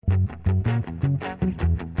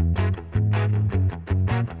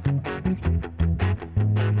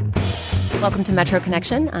Welcome to Metro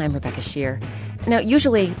Connection. I'm Rebecca Shear. Now,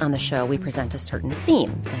 usually on the show, we present a certain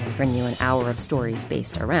theme and bring you an hour of stories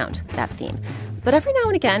based around that theme. But every now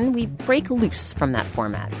and again, we break loose from that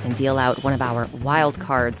format and deal out one of our wild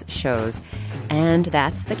cards shows. And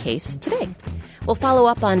that's the case today. We'll follow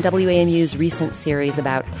up on WAMU's recent series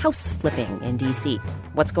about house flipping in D.C.,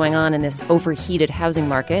 what's going on in this overheated housing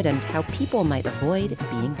market, and how people might avoid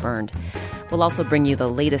being burned. We'll also bring you the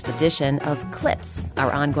latest edition of Clips,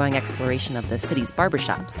 our ongoing exploration of the city's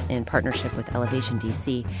barbershops in partnership with Elevation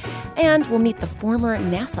DC. And we'll meet the former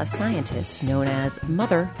NASA scientist known as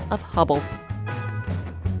Mother of Hubble.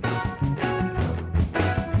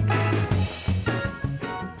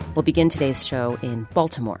 We'll begin today's show in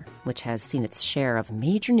Baltimore, which has seen its share of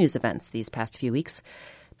major news events these past few weeks.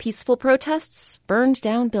 Peaceful protests, burned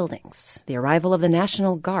down buildings, the arrival of the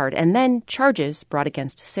National Guard, and then charges brought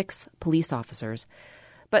against 6 police officers.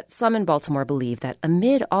 But some in Baltimore believe that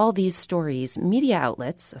amid all these stories, media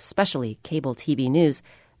outlets, especially cable TV news,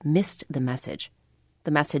 missed the message.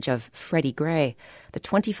 The message of Freddie Gray, the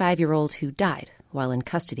 25-year-old who died while in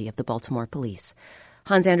custody of the Baltimore police.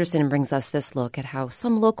 Hans Anderson brings us this look at how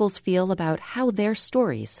some locals feel about how their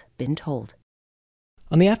story's been told.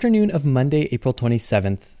 On the afternoon of Monday, April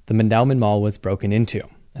 27th, the Mandauman Mall was broken into,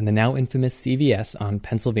 and the now infamous CVS on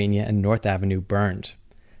Pennsylvania and North Avenue burned.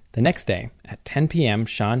 The next day, at 10 p.m.,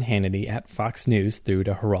 Sean Hannity at Fox News threw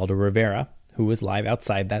to Geraldo Rivera, who was live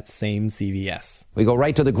outside that same CVS. We go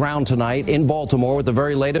right to the ground tonight in Baltimore with the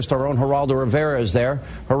very latest. Our own Geraldo Rivera is there.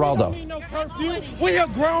 Geraldo. We are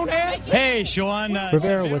grown ass. Hey, Sean.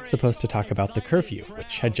 Rivera was supposed to talk about the curfew,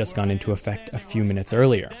 which had just gone into effect a few minutes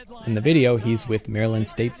earlier. In the video, he's with Maryland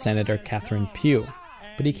State Senator Catherine Pugh.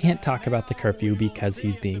 But he can't talk about the curfew because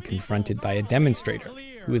he's being confronted by a demonstrator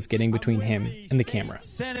who is getting between him and the camera.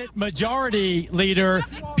 Senate Majority Leader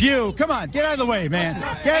Pugh, come on, get out of the way, man.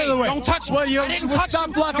 Get out of the way. Don't touch me.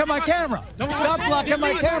 Stop blocking my camera. Stop blocking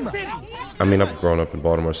my camera. I mean, I've grown up in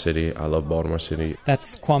Baltimore City. I love Baltimore City.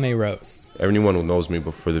 That's Kwame Rose. Anyone who knows me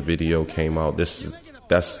before the video came out,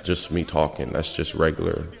 that's just me talking. That's just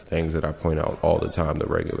regular things that I point out all the time to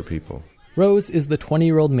regular people. Rose is the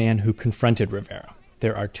 20-year-old man who confronted Rivera.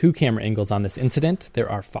 There are 2 camera angles on this incident. There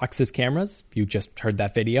are Fox's cameras. You just heard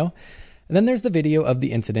that video. And then there's the video of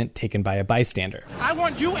the incident taken by a bystander. I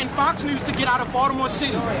want you and Fox News to get out of Baltimore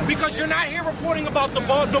City because you're not here reporting about the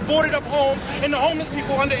boarded up homes and the homeless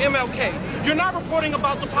people under MLK. You're not reporting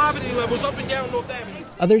about the poverty levels up and down North Avenue.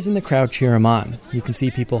 Others in the crowd cheer him on. You can see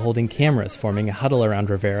people holding cameras forming a huddle around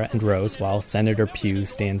Rivera and Rose while Senator Pugh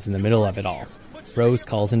stands in the middle of it all. Rose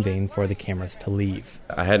calls in vain for the cameras to leave.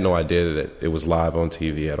 I had no idea that it was live on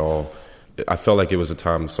TV at all. I felt like it was a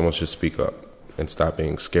time someone should speak up and stop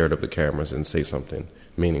being scared of the cameras and say something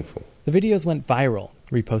meaningful. The videos went viral,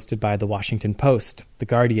 reposted by The Washington Post, The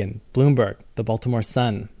Guardian, Bloomberg, The Baltimore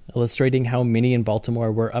Sun, illustrating how many in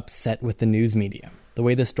Baltimore were upset with the news media, the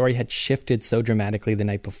way the story had shifted so dramatically the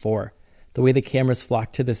night before, the way the cameras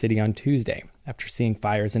flocked to the city on Tuesday after seeing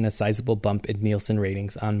fires and a sizable bump in Nielsen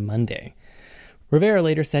ratings on Monday. Rivera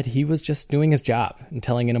later said he was just doing his job and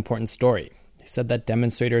telling an important story. He said that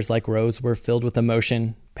demonstrators like Rose were filled with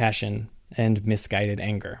emotion, passion, and misguided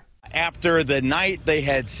anger. After the night they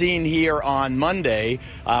had seen here on Monday,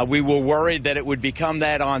 we were worried that it would become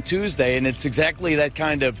that on Tuesday, and it's exactly that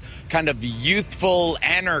kind of youthful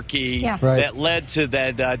anarchy that led to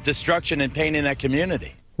that destruction and pain in that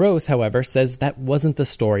community. Rose, however, says that wasn't the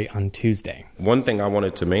story on Tuesday. One thing I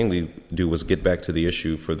wanted to mainly do was get back to the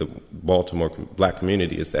issue for the Baltimore black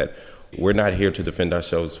community is that we're not here to defend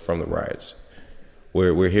ourselves from the riots.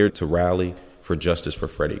 We're here to rally for justice for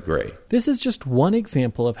Freddie Gray. This is just one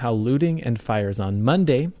example of how looting and fires on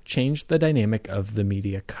Monday changed the dynamic of the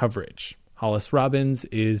media coverage. Hollis Robbins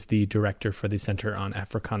is the director for the Center on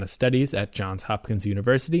Africana Studies at Johns Hopkins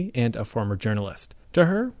University and a former journalist. To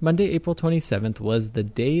her, Monday, April 27th was the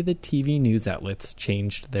day the TV news outlets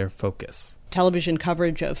changed their focus. Television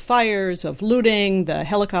coverage of fires, of looting, the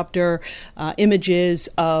helicopter images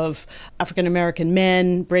of African-American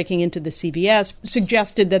men breaking into the CVS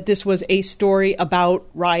suggested that this was a story about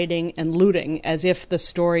rioting and looting, as if the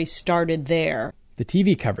story started there. The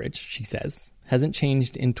TV coverage, she says, hasn't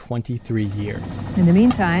changed in 23 years. In the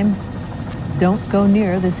meantime, don't go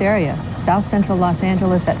near this area. South Central Los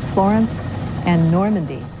Angeles at Florence and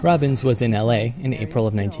Normandy. Robbins was in L.A. in April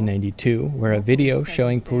of 1992, where a video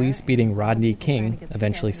showing police beating Rodney King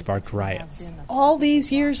eventually sparked riots. All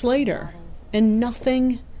these years later, and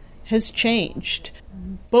nothing has changed.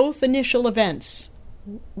 Both initial events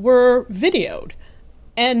were videoed.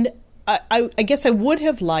 And I guess I would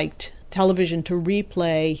have liked television to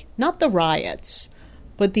replay not the riots,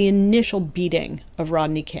 but the initial beating of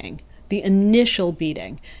Rodney King. the initial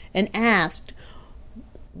beating and asked,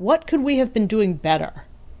 what could we have been doing better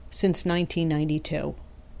since 1992?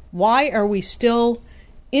 Why are we still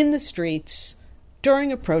in the streets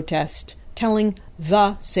during a protest telling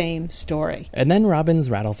the same story? And then Robbins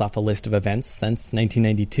rattles off a list of events since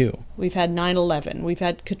 1992. We've had 9/11, we've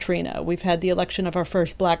had Katrina, we've had the election of our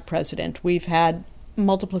first black president, we've had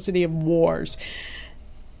multiplicity of wars.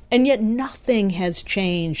 And yet nothing has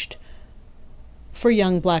changed for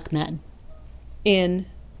young black men in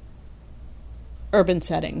urban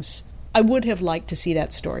settings. I would have liked to see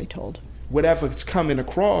that story told. Whatever's coming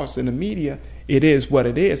across in the media, it is what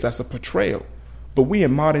it is. That's a portrayal. But we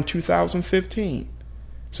in modern 2015.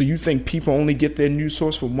 So you think people only get their news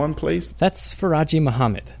source from one place? That's Faraji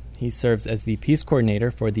Muhammad. He serves as the peace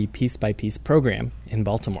coordinator for the Piece by Piece program in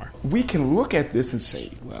Baltimore. We can look at this and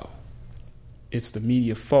say, well, it's the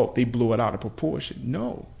media fault. They blew it out of proportion.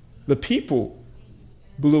 No. The people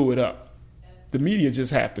blew it up. The media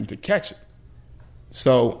just happened to catch it.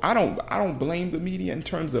 So I don't blame the media in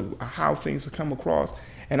terms of how things have come across.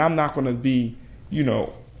 And I'm not going to be,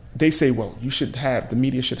 they say, well, the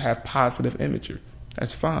media should have positive imagery.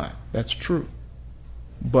 That's fine. That's true.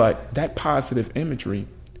 But that positive imagery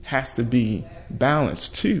has to be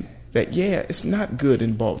balanced too. That, it's not good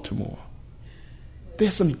in Baltimore.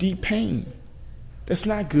 There's some deep pain. That's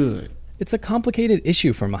not good. It's a complicated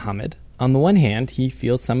issue for Muhammad. On the one hand, he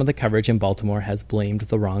feels some of the coverage in Baltimore has blamed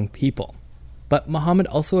the wrong people. But Muhammad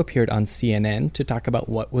also appeared on CNN to talk about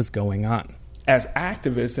what was going on. As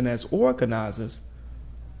activists and as organizers,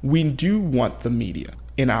 we do want the media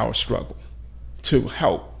in our struggle to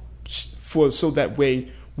help so that way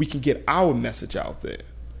we can get our message out there.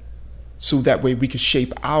 So that way we can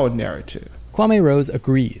shape our narrative. Kwame Rose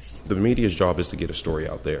agrees. The media's job is to get a story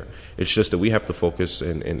out there. It's just that we have to focus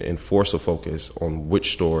and force a focus on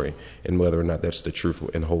which story and whether or not that's the truth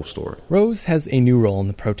and whole story. Rose has a new role in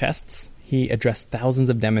the protests. He addressed thousands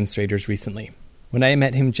of demonstrators recently. When I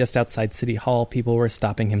met him just outside City Hall, people were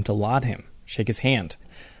stopping him to laud him, shake his hand.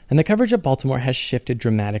 And the coverage of Baltimore has shifted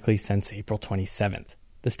dramatically since April 27th.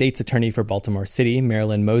 The state's attorney for Baltimore City,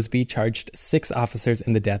 Marilyn Mosby, charged 6 officers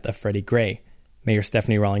in the death of Freddie Gray. Mayor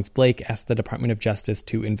Stephanie Rawlings Blake asked the Department of Justice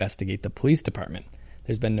to investigate the police department.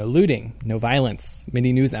 There's been no looting, no violence.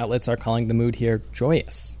 Many news outlets are calling the mood here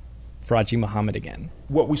joyous. Faraji Muhammad again.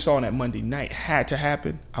 What we saw on that Monday night had to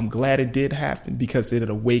happen. I'm glad it did happen because it had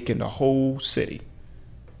awakened the whole city.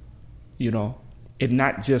 And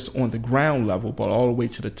not just on the ground level, but all the way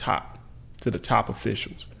to the top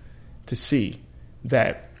officials, to see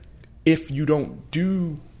that if you don't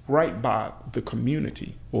do right by the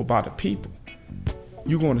community or by the people,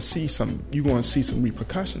 you're going to see some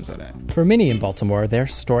repercussions of that. For many in Baltimore, their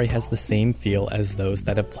story has the same feel as those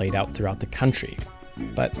that have played out throughout the country,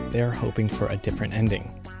 but they're hoping for a different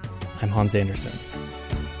ending. I'm Hans Anderson.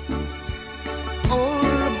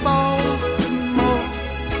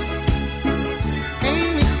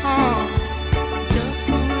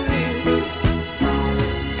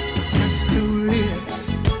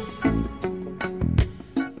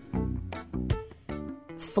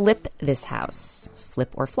 Flip this house. Flip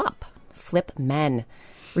or flop. Flip men.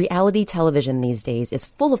 Reality television these days is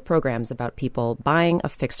full of programs about people buying a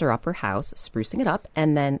fixer-upper house, sprucing it up,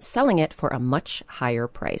 and then selling it for a much higher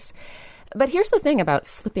price. But here's the thing about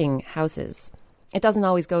flipping houses. It doesn't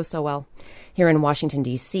always go so well. Here in Washington,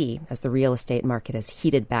 D.C., as the real estate market has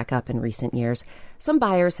heated back up in recent years, some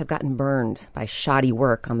buyers have gotten burned by shoddy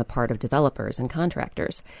work on the part of developers and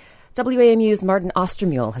contractors. WAMU's Martin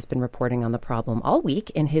Ostermuhl has been reporting on the problem all week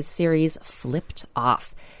in his series Flipped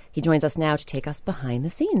Off. He joins us now to take us behind the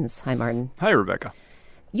scenes. Hi, Martin. Hi, Rebecca.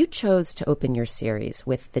 You chose to open your series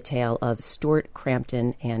with the tale of Stuart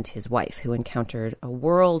Crampton and his wife, who encountered a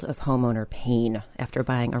world of homeowner pain after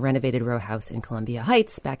buying a renovated row house in Columbia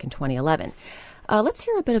Heights back in 2011. Let's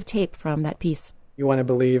hear a bit of tape from that piece. You want to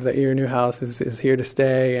believe that your new house is here to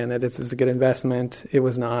stay and that it's a good investment. It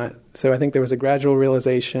was not. So I think there was a gradual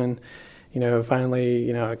realization.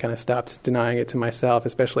 Finally, I kind of stopped denying it to myself,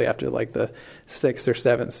 especially after like the 6th or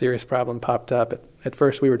 7th serious problem popped up. At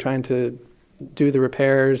first, we were trying to do the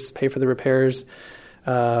repairs, pay for the repairs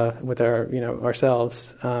with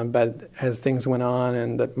ourselves. But as things went on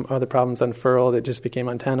and the other problems unfurled, it just became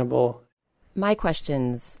untenable. My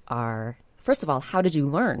questions are, first of all, how did you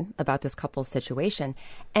learn about this couple's situation?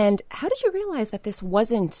 And how did you realize that this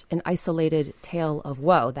wasn't an isolated tale of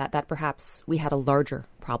woe, that perhaps we had a larger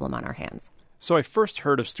problem on our hands? So I first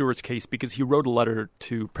heard of Stuart's case because he wrote a letter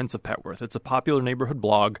to Prince of Petworth. It's a popular neighborhood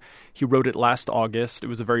blog. He wrote it last August. It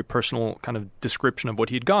was a very personal kind of description of what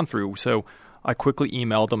he had gone through. So I quickly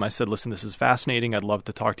emailed him. I said, listen, this is fascinating. I'd love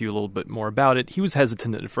to talk to you a little bit more about it. He was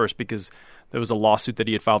hesitant at first because there was a lawsuit that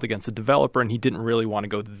he had filed against a developer, and he didn't really want to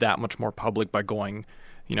go that much more public by going,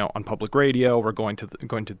 on public radio or going to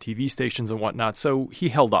TV stations and whatnot. So he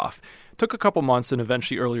held off. It took a couple months, and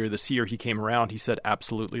eventually earlier this year he came around. He said,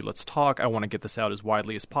 absolutely, let's talk. I want to get this out as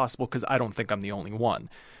widely as possible because I don't think I'm the only one.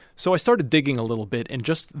 So I started digging a little bit, and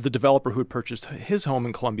just the developer who had purchased his home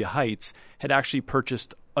in Columbia Heights had actually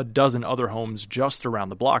purchased a dozen other homes just around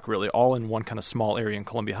the block, really, all in one kind of small area in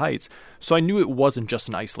Columbia Heights. So I knew it wasn't just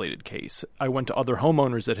an isolated case. I went to other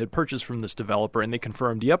homeowners that had purchased from this developer, and they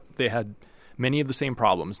confirmed, yep, they had many of the same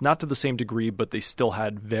problems, not to the same degree, but they still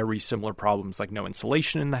had very similar problems, like no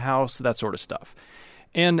insulation in the house, that sort of stuff.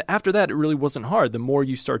 And after that, it really wasn't hard. The more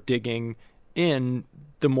you start digging in,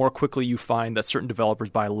 the more quickly you find that certain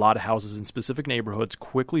developers buy a lot of houses in specific neighborhoods,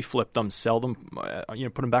 quickly flip them, sell them,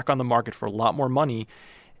 put them back on the market for a lot more money.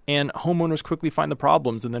 And homeowners quickly find the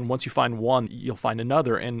problems. And then once you find one, you'll find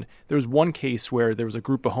another. And there was one case where there was a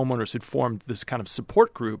group of homeowners who'd formed this kind of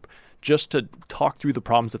support group just to talk through the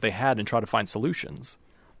problems that they had and try to find solutions.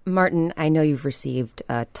 Martin, I know you've received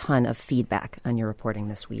a ton of feedback on your reporting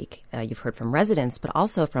this week. You've heard from residents, but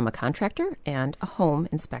also from a contractor and a home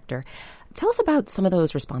inspector. Tell us about some of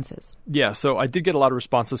those responses. Yeah, so I did get a lot of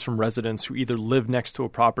responses from residents who either live next to a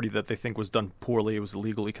property that they think was done poorly, it was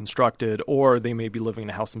illegally constructed, or they may be living in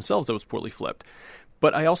a house themselves that was poorly flipped.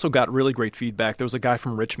 But I also got really great feedback. There was a guy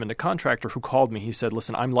from Richmond, a contractor, who called me. He said,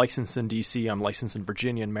 listen, I'm licensed in D.C., I'm licensed in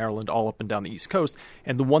Virginia and Maryland, all up and down the East Coast.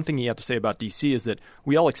 And the one thing he had to say about D.C. is that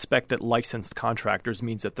we all expect that licensed contractors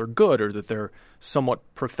means that they're good or that they're somewhat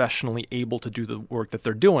professionally able to do the work that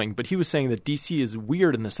they're doing. But he was saying that D.C. is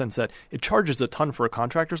weird in the sense that it charges a ton for a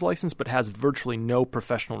contractor's license, but has virtually no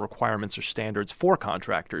professional requirements or standards for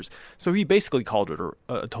contractors. So he basically called it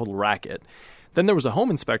a total racket. Then there was a home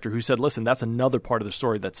inspector who said, listen, that's another part of the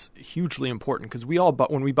story that's hugely important because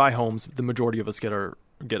when we buy homes, the majority of us get a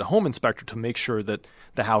home inspector to make sure that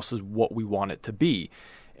the house is what we want it to be.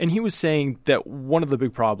 And he was saying that one of the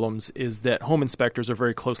big problems is that home inspectors are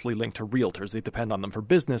very closely linked to realtors. They depend on them for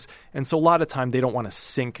business. And so a lot of time they don't want to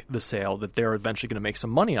sink the sale that they're eventually going to make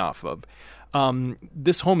some money off of.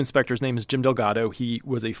 This home inspector's name is Jim Delgado. He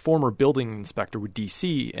was a former building inspector with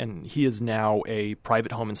DC, and he is now a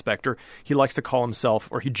private home inspector. He likes to call himself,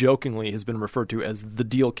 or he jokingly has been referred to as the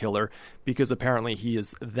deal killer, because apparently he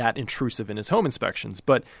is that intrusive in his home inspections.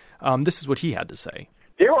 But this is what he had to say.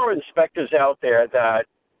 There are inspectors out there that,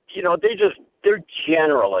 they're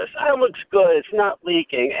generalists. It looks good. It's not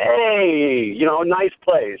leaking. Hey, nice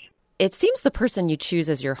place. It seems the person you choose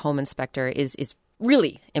as your home inspector is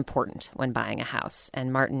really important when buying a house.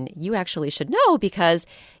 And Martin, you actually should know because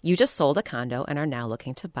you just sold a condo and are now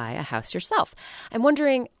looking to buy a house yourself. I'm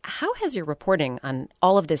wondering, how has your reporting on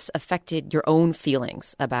all of this affected your own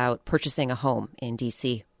feelings about purchasing a home in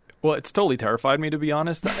D.C.? Well, it's totally terrified me, to be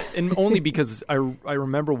honest, and only because I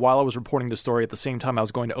remember while I was reporting the story, at the same time I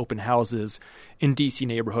was going to open houses in D.C.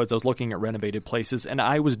 neighborhoods. I was looking at renovated places, and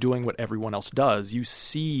I was doing what everyone else does. You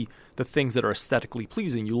see the things that are aesthetically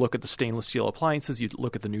pleasing. You look at the stainless steel appliances, you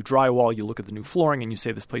look at the new drywall, you look at the new flooring, and you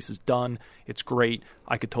say, this place is done, it's great,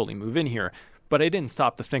 I could totally move in here. But I didn't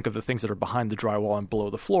stop to think of the things that are behind the drywall and below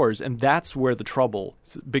the floors. And that's where the trouble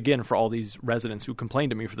began for all these residents who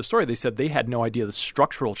complained to me for the story. They said they had no idea the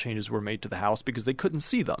structural changes were made to the house because they couldn't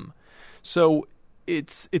see them. So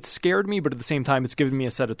it scared me, but at the same time, it's given me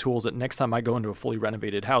a set of tools that next time I go into a fully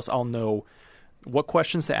renovated house, I'll know what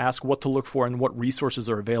questions to ask, what to look for, and what resources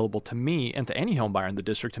are available to me and to any home buyer in the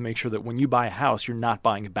district to make sure that when you buy a house, you're not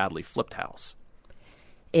buying a badly flipped house.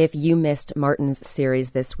 If you missed Martin's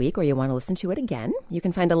series this week or you want to listen to it again, you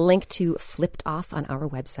can find a link to Flipped Off on our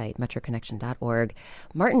website, metroconnection.org.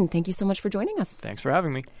 Martin, thank you so much for joining us. Thanks for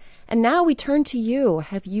having me. And now we turn to you.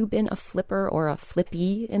 Have you been a flipper or a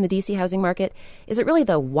flippy in the D.C. housing market? Is it really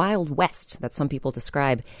the Wild West that some people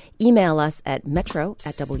describe? Email us at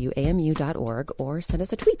metro@wamu.org or send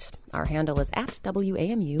us a tweet. Our handle is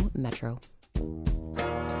 @WAMU-Metro.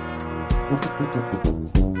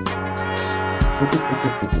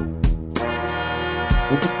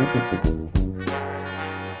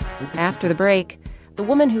 After the break, the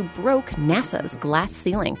woman who broke NASA's glass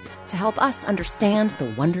ceiling to help us understand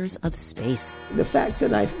the wonders of space. The fact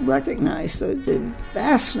that I recognize the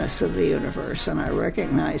vastness of the universe and I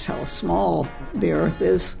recognize how small the Earth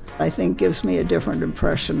is, I think gives me a different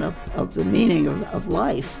impression of the meaning of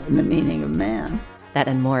life and the meaning of man. That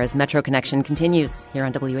and more as Metro Connection continues here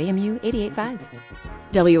on WAMU 88.5.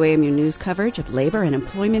 WAMU News coverage of labor and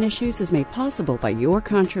employment issues is made possible by your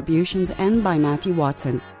contributions and by Matthew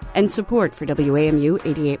Watson. And support for WAMU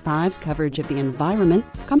 88.5's coverage of the environment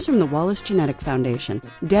comes from the Wallace Genetic Foundation,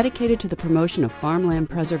 dedicated to the promotion of farmland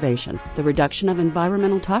preservation, the reduction of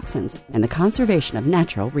environmental toxins, and the conservation of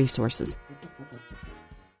natural resources.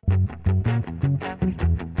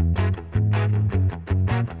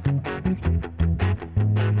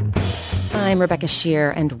 I'm Rebecca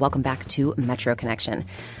Shear, and welcome back to Metro Connection.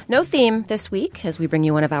 No theme this week as we bring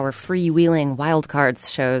you one of our freewheeling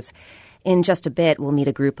wildcards shows. In just a bit, we'll meet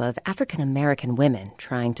a group of African-American women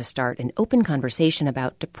trying to start an open conversation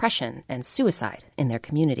about depression and suicide in their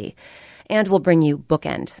community. And we'll bring you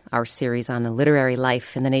Bookend, our series on a literary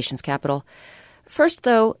life in the nation's capital. First,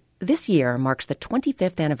 though, this year marks the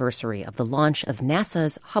 25th anniversary of the launch of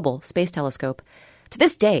NASA's Hubble Space Telescope. To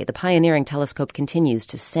this day, the pioneering telescope continues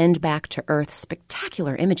to send back to Earth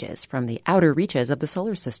spectacular images from the outer reaches of the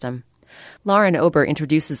solar system. Lauren Ober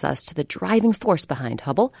introduces us to the driving force behind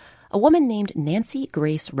Hubble, a woman named Nancy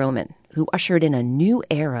Grace Roman, who ushered in a new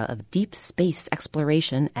era of deep space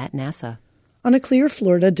exploration at NASA. On a clear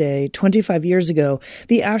Florida day 25 years ago,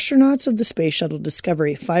 the astronauts of the Space Shuttle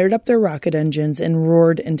Discovery fired up their rocket engines and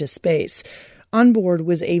roared into space. On board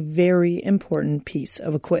was a very important piece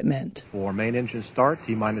of equipment. 4 main engines start,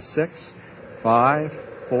 T-minus 6, 5,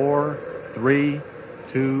 4, 3,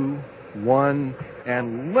 2, 1,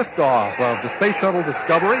 and liftoff of the Space Shuttle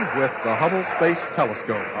Discovery with the Hubble Space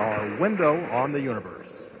Telescope, our window on the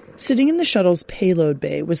universe. Sitting in the shuttle's payload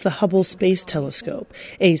bay was the Hubble Space Telescope,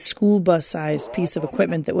 a school bus-sized piece of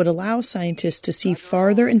equipment that would allow scientists to see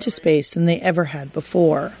farther into space than they ever had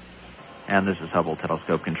before. And this is Hubble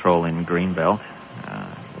Telescope Control in Greenbelt.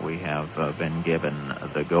 We have been given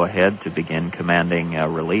the go-ahead to begin commanding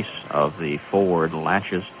release of the forward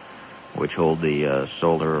latches, which hold the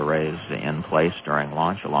solar arrays in place during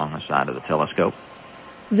launch along the side of the telescope.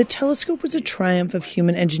 The telescope was a triumph of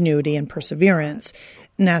human ingenuity and perseverance.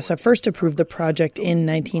 NASA first approved the project in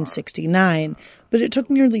 1969, but it took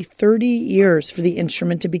nearly 30 years for the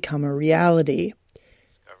instrument to become a reality.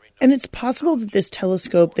 And it's possible that this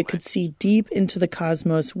telescope that could see deep into the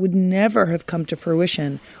cosmos would never have come to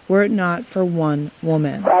fruition were it not for one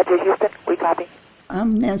woman. Roger, Houston, we copy.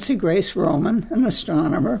 I'm Nancy Grace Roman, an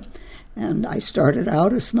astronomer, and I started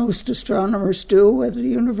out, as most astronomers do, with a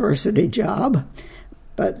university job.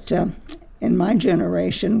 But in my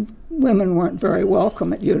generation, women weren't very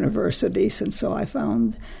welcome at universities, and so I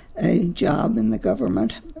found a job in the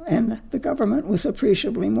government, and the government was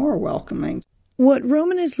appreciably more welcoming. What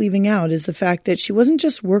Roman is leaving out is the fact that she wasn't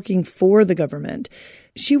just working for the government.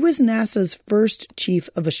 She was NASA's first chief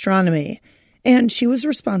of astronomy, and she was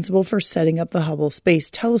responsible for setting up the Hubble Space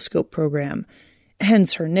Telescope program,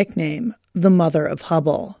 hence her nickname, the Mother of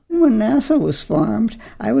Hubble. When NASA was formed,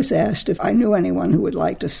 I was asked if I knew anyone who would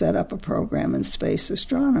like to set up a program in space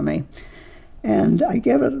astronomy. And I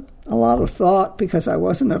gave it a lot of thought because I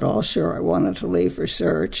wasn't at all sure I wanted to leave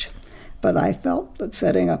research. But I felt that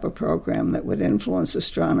setting up a program that would influence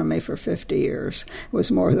astronomy for 50 years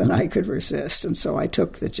was more than I could resist, and so I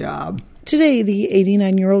took the job. Today, the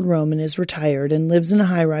 89-year-old Roman is retired and lives in a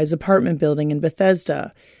high-rise apartment building in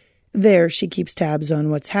Bethesda. There, she keeps tabs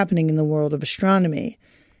on what's happening in the world of astronomy.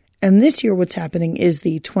 And this year, what's happening is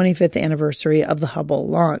the 25th anniversary of the Hubble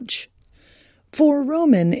launch. For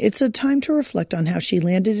Roman, it's a time to reflect on how she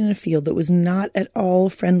landed in a field that was not at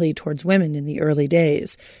all friendly towards women in the early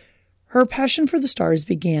days. Her passion for the stars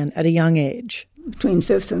began at a young age. Between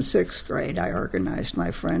 5th and 6th grade, I organized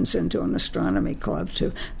my friends into an astronomy club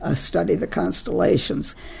to study the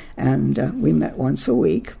constellations. And we met once a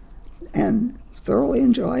week and thoroughly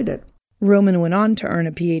enjoyed it. Roman went on to earn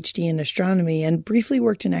a PhD in astronomy and briefly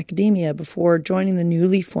worked in academia before joining the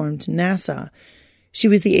newly formed NASA. She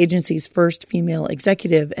was the agency's first female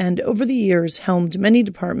executive and over the years helmed many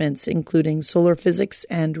departments, including solar physics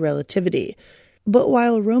and relativity. But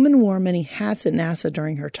while Roman wore many hats at NASA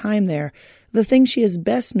during her time there, the thing she is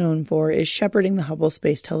best known for is shepherding the Hubble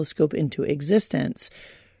Space Telescope into existence.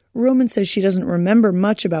 Roman says she doesn't remember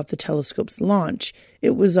much about the telescope's launch.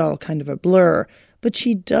 It was all kind of a blur. But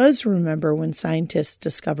she does remember when scientists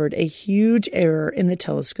discovered a huge error in the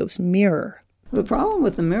telescope's mirror. The problem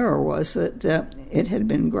with the mirror was that it had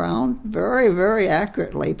been ground very, very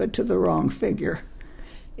accurately, but to the wrong figure.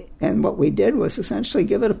 And what we did was essentially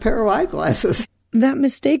give it a pair of eyeglasses. That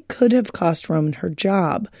mistake could have cost Roman her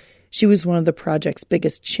job. She was one of the project's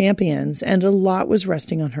biggest champions, and a lot was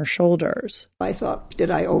resting on her shoulders. I thought,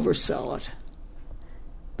 did I oversell it?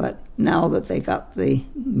 But now that they got the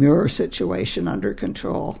mirror situation under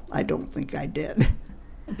control, I don't think I did.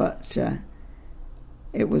 But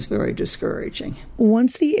it was very discouraging.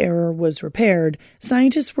 Once the error was repaired,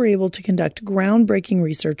 scientists were able to conduct groundbreaking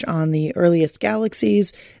research on the earliest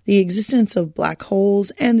galaxies, the existence of black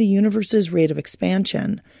holes, and the universe's rate of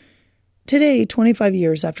expansion. Today, 25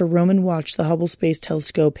 years after Roman watched the Hubble Space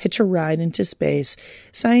Telescope hitch a ride into space,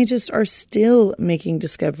 scientists are still making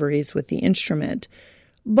discoveries with the instrument.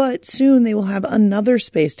 But soon they will have another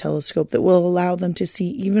space telescope that will allow them to see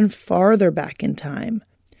even farther back in time.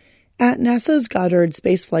 At NASA's Goddard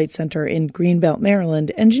Space Flight Center in Greenbelt,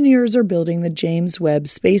 Maryland, engineers are building the James Webb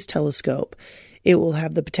Space Telescope. It will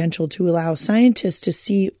have the potential to allow scientists to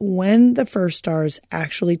see when the first stars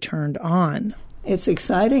actually turned on. It's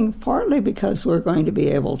exciting partly because we're going to be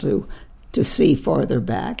able to see farther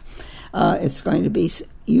back. It's going to be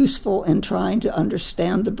useful in trying to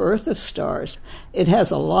understand the birth of stars. It has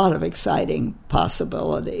a lot of exciting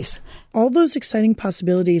possibilities. All those exciting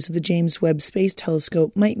possibilities of the James Webb Space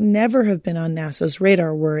Telescope might never have been on NASA's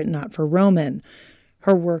radar were it not for Roman.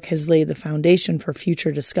 Her work has laid the foundation for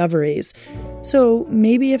future discoveries. So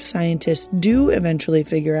maybe if scientists do eventually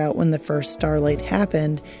figure out when the first starlight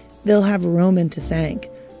happened, they'll have Roman to thank.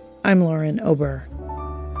 I'm Lauren Ober.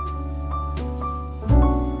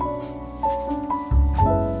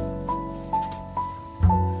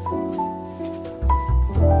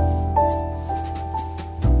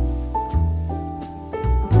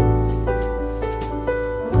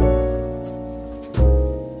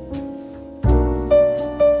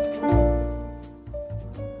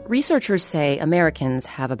 Researchers say Americans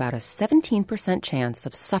have about a 17% chance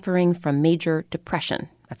of suffering from major depression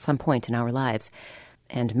at some point in our lives.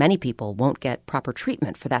 And many people won't get proper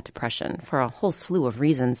treatment for that depression for a whole slew of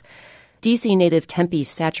reasons. D.C. native Tempe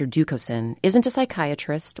Satcher-Ducosin isn't a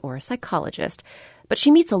psychiatrist or a psychologist, but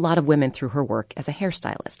she meets a lot of women through her work as a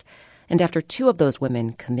hairstylist. And after 2 of those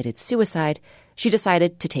women committed suicide, she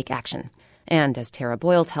decided to take action. And, as Tara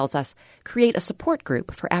Boyle tells us, create a support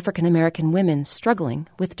group for African-American women struggling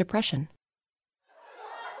with depression.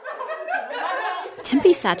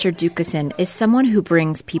 Tempe Satcher-Ducosin is someone who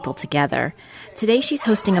brings people together. Today she's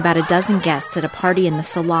hosting about a dozen guests at a party in the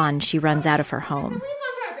salon she runs out of her home.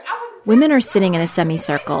 Women are sitting in a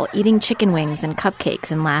semicircle, eating chicken wings and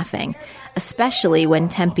cupcakes and laughing, especially when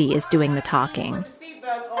Tempe is doing the talking.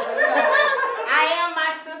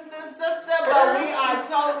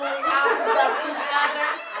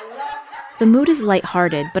 The mood is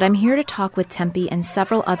lighthearted, but I'm here to talk with Tempe and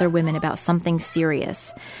several other women about something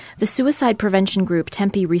serious. The suicide prevention group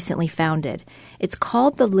Tempe recently founded. It's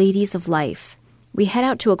called the Ladies of Life. We head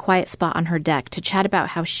out to a quiet spot on her deck to chat about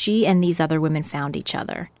how she and these other women found each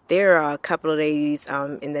other. There are a couple of ladies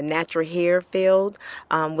in the natural hair field,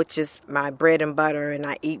 which is my bread and butter, and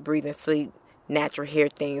I eat, breathe, and sleep natural hair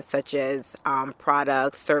things such as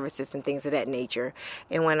products, services, and things of that nature.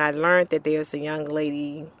 And when I learned that there's a young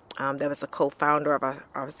lady that was a co-founder of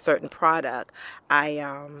a certain product,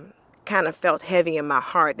 I kind of felt heavy in my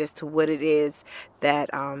heart as to what it is that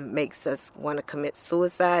makes us want to commit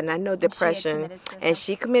suicide. And I know depression, and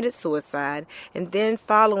she committed suicide. And then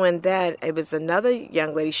following that, it was another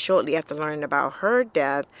young lady shortly after learning about her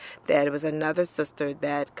death that it was another sister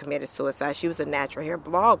that committed suicide. She was a natural hair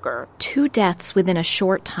blogger. 2 deaths within a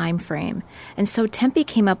short time frame. And so Tempe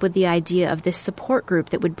came up with the idea of this support group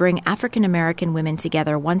that would bring African American women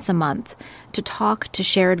together once a month to talk, to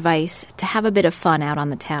share advice, to have a bit of fun out on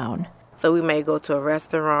the town. So we may go to a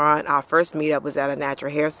restaurant. Our first meetup was at a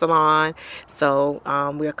natural hair salon. So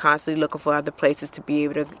we're constantly looking for other places to be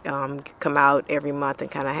able to come out every month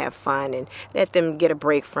and kind of have fun and let them get a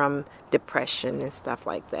break from depression and stuff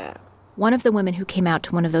like that. One of the women who came out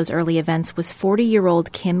to one of those early events was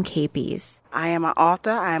 40-year-old Kim Capes. I am an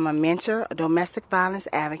author, I am a mentor, a domestic violence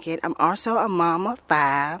advocate. I'm also a mom of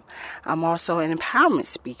 5. I'm also an empowerment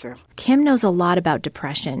speaker. Kim knows a lot about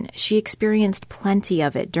depression. She experienced plenty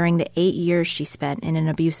of it during the 8 years she spent in an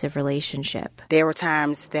abusive relationship. There were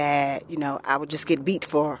times that, I would just get beat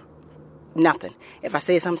for nothing. If I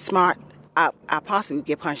said something smart, I possibly would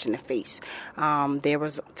get punched in the face. There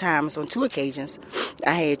was times on 2 occasions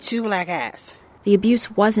I had 2 black eyes. The abuse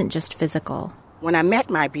wasn't just physical. When I met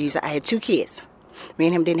my abuser, I had 2 kids. Me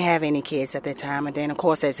and him didn't have any kids at that time. And then, of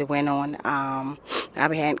course, as it went on,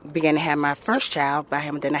 I began to have my first child by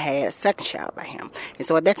him, and then I had a second child by him. And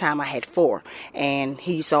so at that time, I had 4. And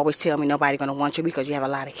he used to always tell me, nobody's going to want you because you have a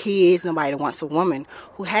lot of kids. Nobody wants a woman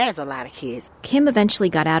who has a lot of kids. Kim eventually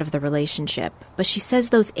got out of the relationship, but she says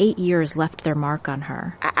those 8 years left their mark on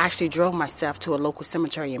her. I actually drove myself to a local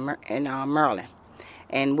cemetery in Maryland.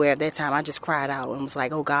 And where at that time I just cried out and was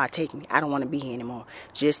like, oh, God, take me. I don't want to be here anymore.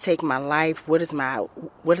 Just take my life. What is my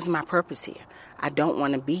purpose here? I don't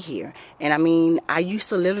want to be here. And I mean, I used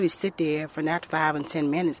to literally sit there for not 5 and 10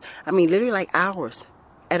 minutes. I mean, literally like hours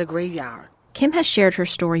at a graveyard. Kim has shared her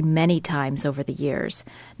story many times over the years.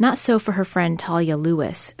 Not so for her friend Talia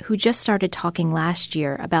Lewis, who just started talking last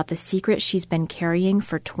year about the secret she's been carrying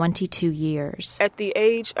for 22 years. At the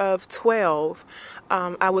age of 12,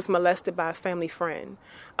 I was molested by a family friend,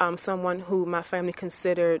 someone who my family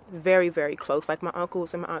considered very, very close. Like my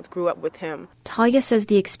uncles and my aunts grew up with him. Talia says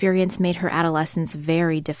the experience made her adolescence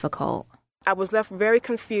very difficult. I was left very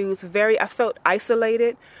confused, I felt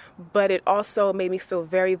isolated, but it also made me feel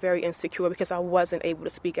very, very insecure because I wasn't able to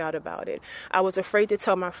speak out about it. I was afraid to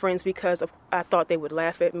tell my friends because I thought they would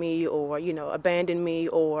laugh at me or, abandon me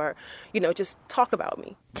or, just talk about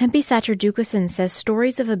me. Tempe Satcher-Dukeson says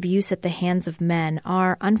stories of abuse at the hands of men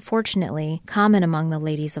are, unfortunately, common among the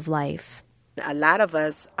ladies of life. A lot of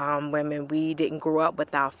us women, we didn't grow up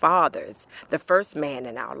with our fathers, the first man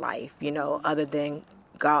in our life, other than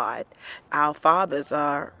God. Our fathers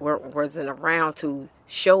wasn't around to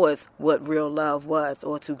show us what real love was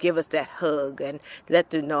or to give us that hug and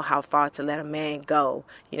let them know how far to let a man go.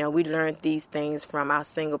 We learned these things from our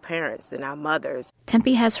single parents and our mothers.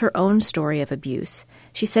 Tempe has her own story of abuse.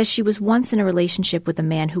 She says she was once in a relationship with a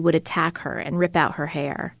man who would attack her and rip out her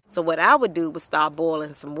hair. So what I would do was start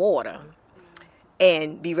boiling some water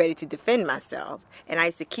and be ready to defend myself. And I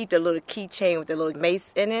used to keep the little keychain with the little mace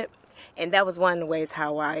in it. And that was one of the ways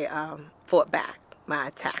how I fought back my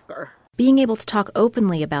attacker. Being able to talk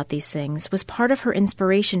openly about these things was part of her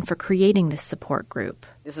inspiration for creating this support group.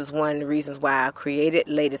 This is one of the reasons why I created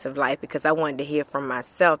Ladies of Life, because I wanted to hear from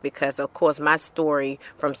myself, because, of course, my story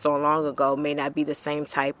from so long ago may not be the same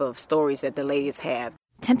type of stories that the ladies have.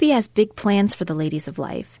 Tempe has big plans for the Ladies of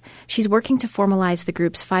Life. She's working to formalize the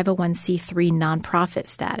group's 501c3 nonprofit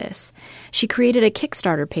status. She created a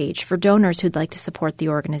Kickstarter page for donors who'd like to support the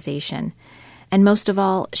organization. And most of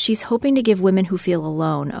all, she's hoping to give women who feel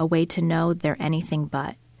alone a way to know they're anything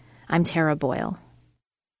but. I'm Tara Boyle.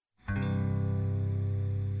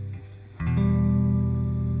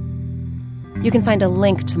 You can find a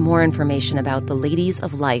link to more information about the Ladies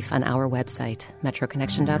of Life on our website,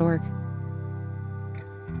 metroconnection.org.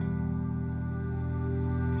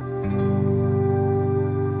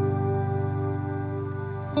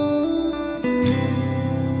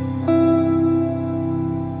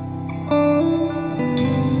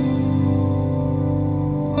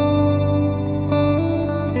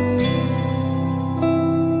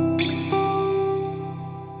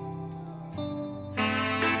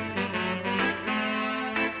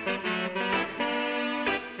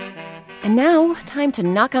 And now, time to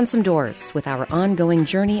knock on some doors with our ongoing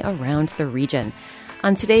journey around the region.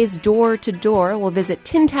 On today's Door to Door, we'll visit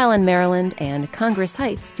Tintagel, Maryland, and Congress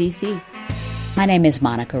Heights, D.C. My name is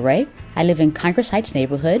Monica Ray. I live in Congress Heights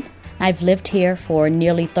neighborhood. I've lived here for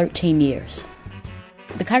nearly 13 years.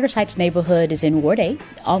 The Congress Heights neighborhood is in Ward 8,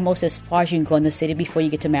 almost as far as you can go in the city before you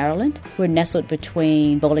get to Maryland. We're nestled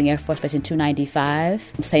between Bowling Air Force Base and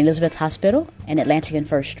 295, St. Elizabeth Hospital, and Atlantic and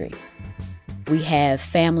 1st Street. We have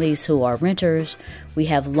families who are renters. We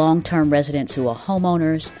have long-term residents who are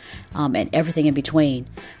homeowners, and everything in between.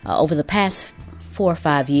 Over the past 4 or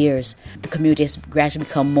 5 years, the community has gradually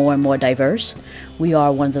become more and more diverse. We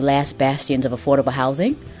are one of the last bastions of affordable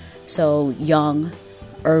housing. So young,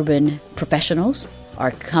 urban professionals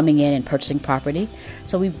are coming in and purchasing property.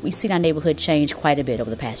 So we've seen our neighborhood change quite a bit over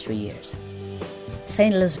the past few years.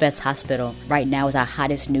 St. Elizabeth's Hospital right now is our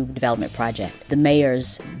hottest new development project. The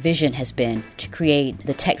mayor's vision has been to create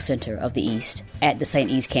the tech center of the East at the St.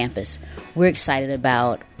 East campus. We're excited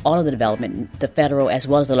about all of the development, the federal as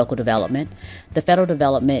well as the local development. The federal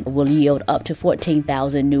development will yield up to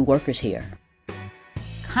 14,000 new workers here.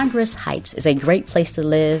 Congress Heights is a great place to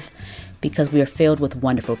live because we are filled with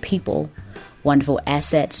wonderful people, wonderful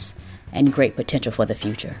assets, and great potential for the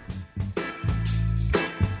future.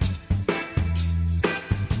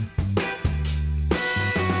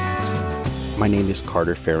 My name is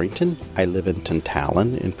Carter Farrington. I live in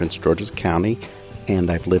Tintagel in Prince George's County,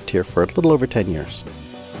 and I've lived here for a little over 10 years.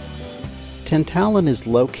 Tintagel is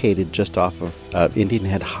located just off of Indian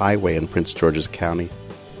Head Highway in Prince George's County.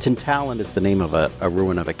 Tintagel is the name of a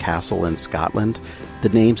ruin of a castle in Scotland. The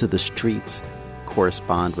names of the streets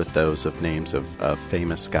correspond with those of names of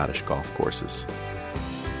famous Scottish golf courses.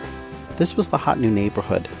 This was the hot new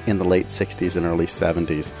neighborhood in the late 60s and early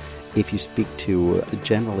 70s. If you speak to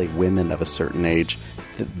generally women of a certain age,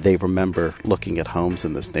 they remember looking at homes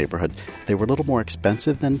in this neighborhood. They were a little more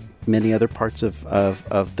expensive than many other parts of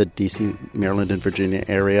the D.C., Maryland, and Virginia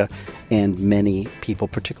area, and many people,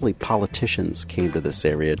 particularly politicians, came to this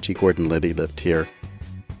area. G. Gordon Liddy lived here.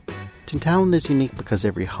 Tintagel is unique because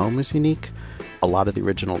every home is unique. A lot of the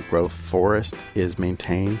original growth forest is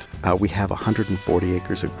maintained. We have 140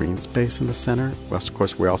 acres of green space in the center. Well, of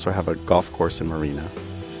course, we also have a golf course and marina.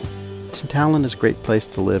 Tantallon is a great place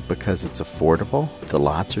to live because it's affordable, the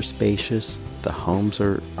lots are spacious, the homes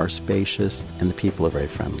are spacious, and the people are very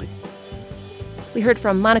friendly. We heard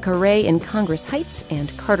from Monica Ray in Congress Heights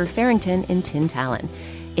and Carter Farrington in Tantallon.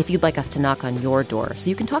 If you'd like us to knock on your door so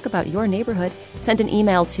you can talk about your neighborhood, send an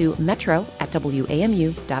email to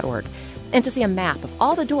metro@wamu.org. And to see a map of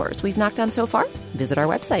all the doors we've knocked on so far, visit our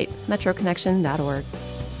website, metroconnection.org.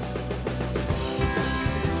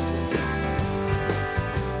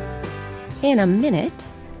 In a minute,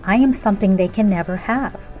 I am something they can never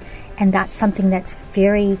have. And that's something that's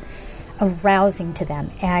very arousing to them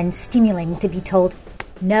and stimulating to be told,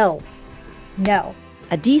 no, no.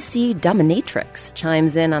 A D.C. dominatrix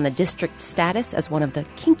chimes in on the district's status as one of the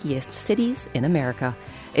kinkiest cities in America.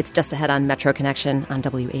 It's just ahead on Metro Connection on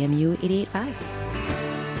WAMU 88.5.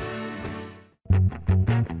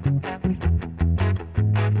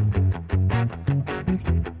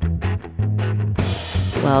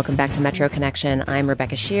 Welcome back to Metro Connection. I'm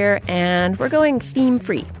Rebecca Shear, and we're going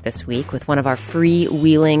theme-free this week with one of our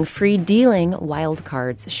free-wheeling, free-dealing Wild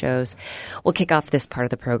Cards shows. We'll kick off this part of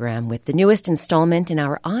the program with the newest installment in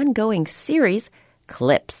our ongoing series,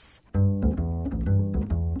 Clips.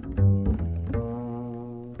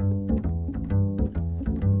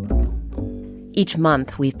 Each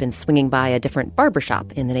month, we've been swinging by a different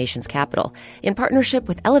barbershop in the nation's capital in partnership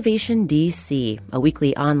with Elevation DC, a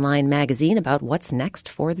weekly online magazine about what's next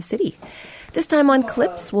for the city. This time on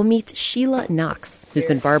Clips, we'll meet Sheila Knox, who's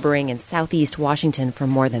been barbering in Southeast Washington for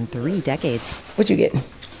more than 3 decades. What you getting?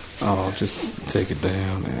 Oh, just take it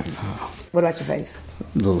down and... What about your face?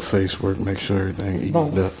 A little face work, make sure everything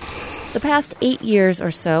evened up. The past 8 years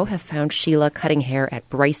or so have found Sheila cutting hair at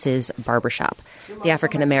Bryce's Barbershop. The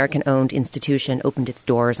African-American-owned institution opened its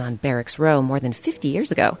doors on Barracks Row more than 50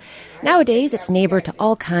 years ago. Nowadays, it's neighbor to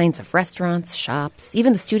all kinds of restaurants, shops,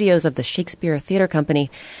 even the studios of the Shakespeare Theater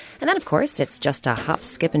Company. And then, of course, it's just a hop,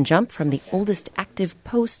 skip, and jump from the oldest active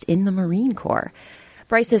post in the Marine Corps.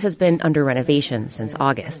 Bryce's has been under renovation since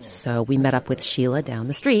August, so we met up with Sheila down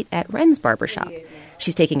the street at Wren's Barbershop.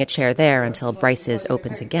 She's taking a chair there until Bryce's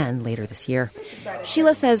opens again later this year.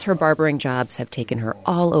 Sheila says her barbering jobs have taken her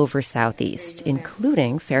all over Southeast,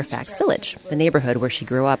 including Fairfax Village, the neighborhood where she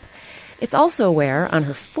grew up. It's also where, on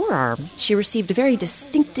her forearm, she received a very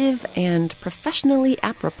distinctive and professionally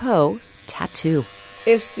apropos tattoo.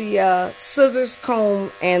 It's the scissors,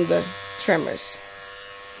 comb, and the trimmers.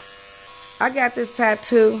 I got this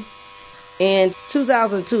tattoo in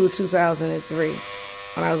 2002, 2003,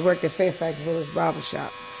 when I was working at Fairfax Village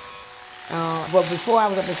Barbershop. But before I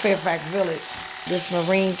was up at Fairfax Village, this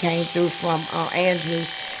Marine came through from Andrews.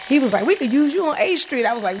 He was like, we could use you on 8th Street.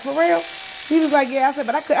 I was like, for real? He was like, yeah. I said,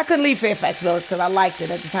 but I couldn't leave Fairfax Village because I liked it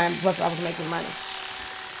at the time, plus I was making money.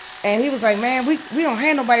 And he was like, man, we don't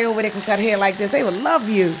have nobody over there can cut hair like this. They would love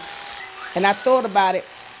you. And I thought about it.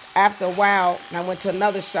 After a while, and I went to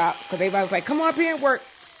another shop because everybody was like, come on up here and work.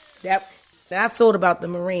 Then I thought about the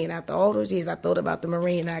Marine. After all those years, I thought about the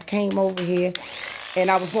Marine. I came over here,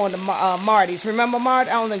 and I was going to Marty's. Remember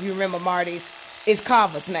Marty's? I don't know if you remember Marty's. It's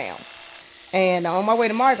Carver's now. And on my way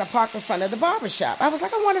to Marty's, I parked in front of the barbershop. I was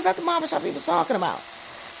like, I wonder is that the barbershop he was talking about?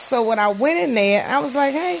 So when I went in there, I was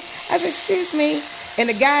like, hey, I said, excuse me. And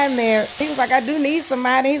the guy in there, he was like, I do need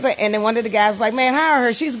somebody. He's like, and then one of the guys was like, man, hire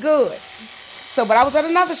her. She's good. So, but I was at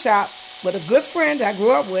another shop with a good friend I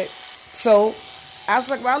grew up with. So I was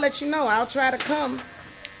like, well, I'll let you know. I'll try to come.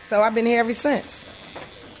 So I've been here ever since.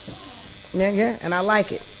 Yeah, and I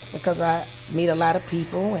like it because I meet a lot of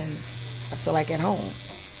people and I feel like at home.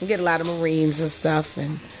 You get a lot of Marines and stuff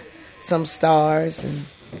and some stars and,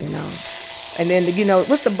 And then,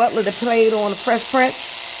 what's the butler that played on the Fresh Prince?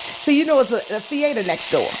 So, it's a theater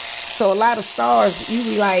next door. So a lot of stars, you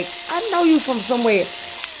be like, I know you from somewhere.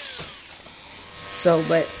 So,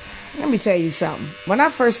 but let me tell you something. When I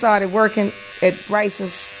first started working at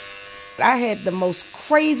Bryce's, I had the most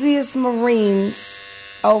craziest Marines.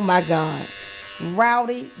 Oh, my God.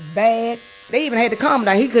 Rowdy, bad. They even had to calm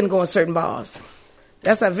down. He couldn't go in certain bars.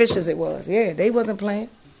 That's how vicious it was. Yeah, they wasn't playing.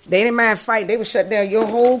 They didn't mind fighting. They would shut down your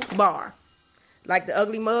whole bar. Like the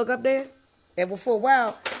Ugly Mug up there. And for a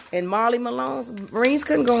while, in Marley Malone's, Marines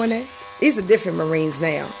couldn't go in there. These are different Marines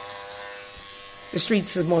now. The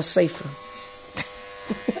streets are more safer.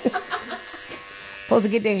 Supposed to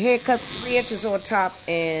get their hair cut 3 inches on top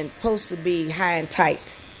and supposed to be high and tight.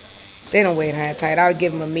 They don't wear it high and tight. I would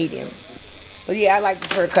give them a medium. But yeah, I like the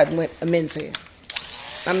fur cut with a men's hair.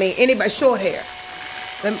 I mean, anybody, short hair.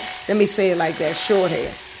 Let me say it like that, short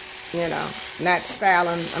hair. not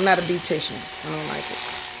styling. I'm not a beautician. I don't like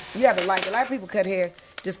it. You have to like it. A lot of people cut hair,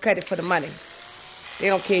 just cut it for the money. They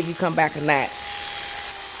don't care if you come back or not.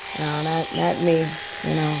 No, not me,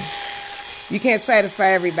 You can't satisfy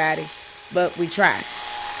everybody, but we try.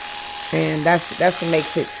 And that's what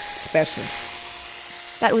makes it special.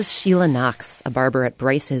 That was Sheila Knox, a barber at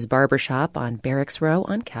Bryce's Barbershop on Barracks Row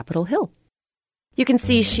on Capitol Hill. You can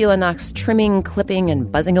see Sheila Knox trimming, clipping,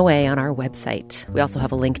 and buzzing away on our website. We also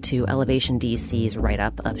have a link to Elevation DC's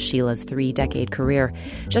write-up of Sheila's 3-decade career.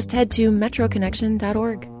 Just head to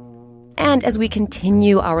metroconnection.org. And as we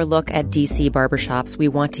continue our look at DC barbershops, we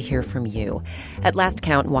want to hear from you. At last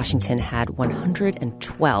count, Washington had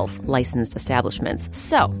 112 licensed establishments.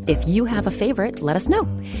 So if you have a favorite, let us know.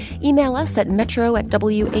 Email us at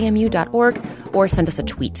metro@wamu.org or send us a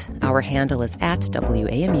tweet. Our handle is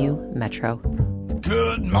 @WAMU Metro.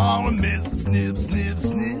 Good morning, Miss Snip, Snip,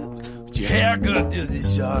 Snip. But your haircut is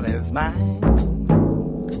as short as mine.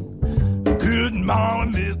 Good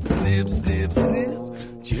morning, Miss Snip, Snip, Snip.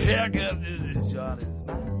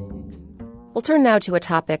 We'll turn now to a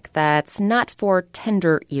topic that's not for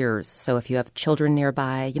tender ears, so if you have children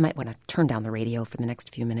nearby, you might want to turn down the radio for the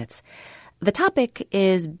next few minutes. The topic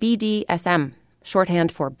is BDSM,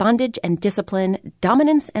 shorthand for bondage and discipline,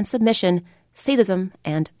 dominance and submission, sadism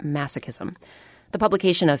and masochism. The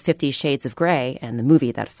publication of 50 Shades of Grey and the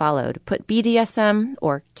movie that followed put BDSM,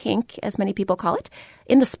 or kink as many people call it,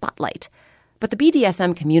 in the spotlight. But the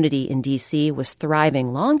BDSM community in D.C. was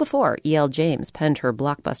thriving long before E.L. James penned her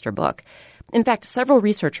blockbuster book. In fact, several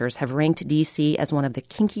researchers have ranked D.C. as one of the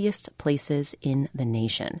kinkiest places in the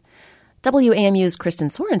nation. WAMU's Kristen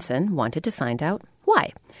Sorensen wanted to find out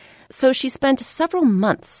why. So she spent several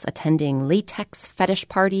months attending latex fetish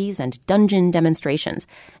parties and dungeon demonstrations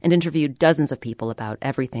and interviewed dozens of people about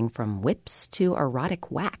everything from whips to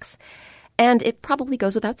erotic wax. And it probably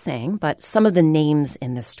goes without saying, but some of the names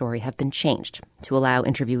in this story have been changed to allow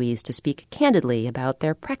interviewees to speak candidly about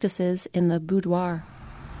their practices in the boudoir.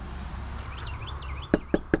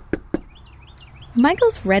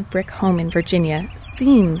 Michael's red brick home in Virginia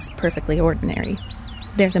seems perfectly ordinary.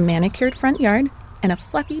 There's a manicured front yard and a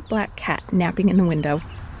fluffy black cat napping in the window.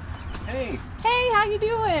 Hey! Hey, how you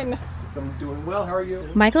doing? I'm doing well. How are you?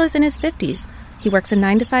 Michael is in his 50s. He works a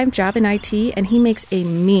 9-to-5 job in IT, and he makes a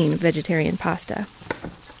mean vegetarian pasta.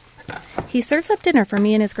 He serves up dinner for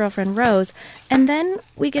me and his girlfriend, Rose, and then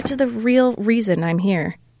we get to the real reason I'm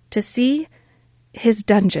here, to see his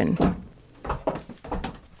dungeon.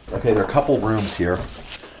 Okay, there are a couple rooms here.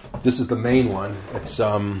 This is the main one. It's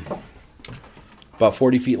about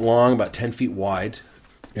 40 feet long, about 10 feet wide.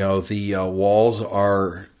 The walls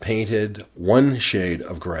are painted one shade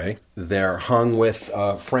of gray. They're hung with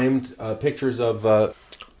framed pictures of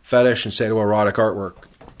fetish and sadoerotic artwork.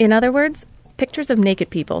 In other words, pictures of naked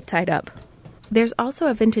people tied up. There's also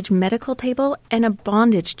a vintage medical table and a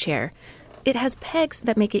bondage chair. It has pegs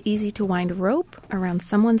that make it easy to wind rope around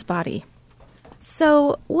someone's body.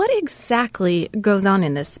 So, what exactly goes on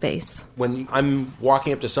in this space? When I'm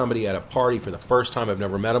walking up to somebody at a party for the first time, I've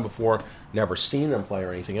never met them before, never seen them play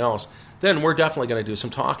or anything else, then we're definitely going to do some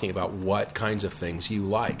talking about what kinds of things you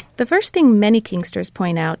like. The first thing many kinksters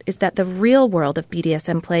point out is that the real world of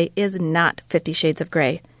BDSM play is not 50 Shades of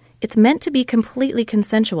Grey. It's meant to be completely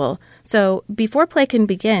consensual, so before play can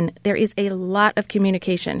begin, there is a lot of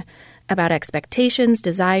communication about expectations,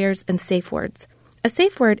 desires, and safe words. A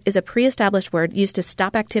safe word is a pre-established word used to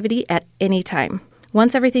stop activity at any time.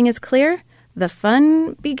 Once everything is clear, the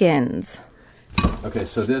fun begins. Okay,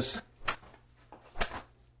 so this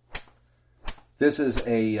is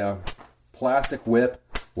a plastic whip,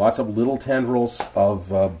 lots of little tendrils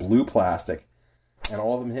of blue plastic, and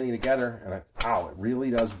all of them hitting together, and ow, it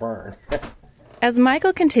really does burn. As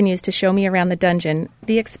Michael continues to show me around the dungeon,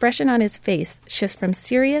 the expression on his face shifts from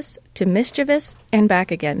serious to mischievous and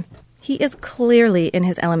back again. He is clearly in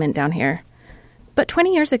his element down here. But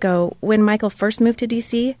 20 years ago, when Michael first moved to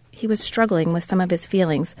D.C., he was struggling with some of his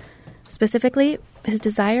feelings, specifically his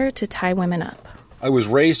desire to tie women up. I was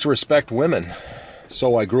raised to respect women,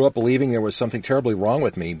 so I grew up believing there was something terribly wrong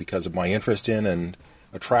with me because of my interest in and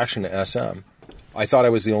attraction to SM. I thought I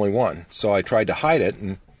was the only one, so I tried to hide it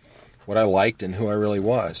and what I liked and who I really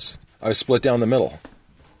was. I was split down the middle.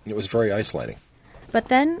 It was very isolating. But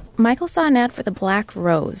then, Michael saw an ad for the Black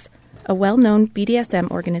Rose, a well-known BDSM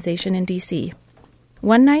organization in D.C.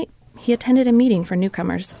 One night, he attended a meeting for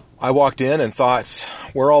newcomers. I walked in and thought,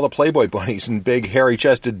 where are all the Playboy bunnies and big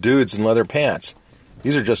hairy-chested dudes in leather pants?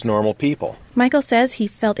 These are just normal people. Michael says he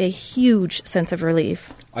felt a huge sense of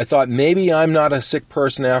relief. I thought maybe I'm not a sick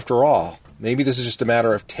person after all. Maybe this is just a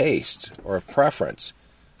matter of taste or of preference.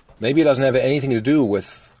 Maybe it doesn't have anything to do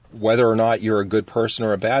with whether or not you're a good person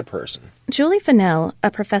or a bad person. Julie Fennell,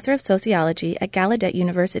 a professor of sociology at Gallaudet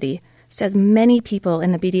University, says many people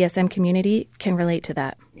in the BDSM community can relate to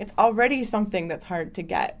that. It's already something that's hard to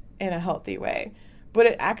get in a healthy way, but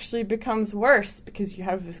it actually becomes worse because you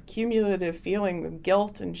have this cumulative feeling of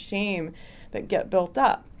guilt and shame that get built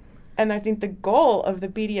up. And I think the goal of the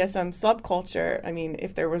BDSM subculture, I mean,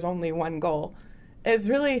 if there was only one goal, is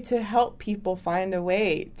really to help people find a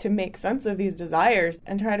way to make sense of these desires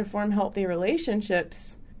and try to form healthy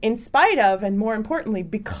relationships in spite of, and more importantly,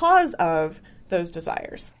 because of those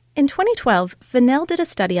desires. In 2012, Fennell did a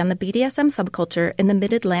study on the BDSM subculture in the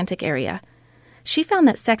Mid-Atlantic area. She found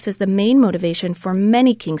that sex is the main motivation for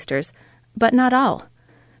many kinksters, but not all.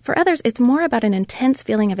 For others, it's more about an intense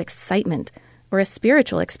feeling of excitement, or a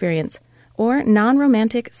spiritual experience, or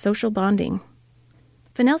non-romantic social bonding.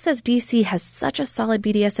 Fennell says DC has such a solid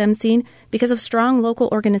BDSM scene because of strong local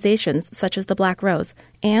organizations such as the Black Rose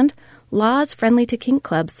and laws friendly to kink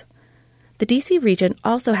clubs. The DC region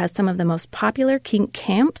also has some of the most popular kink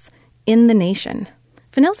camps in the nation.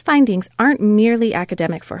 Fennell's findings aren't merely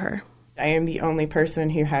academic for her. I am the only person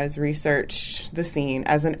who has researched the scene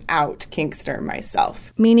as an out kinkster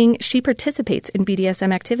myself. Meaning she participates in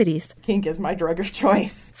BDSM activities. Kink is my drug of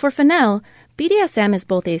choice. For Fennell, BDSM is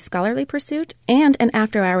both a scholarly pursuit and an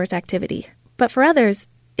after-hours activity. But for others,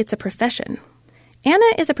 it's a profession. Anna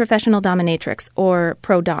is a professional dominatrix, or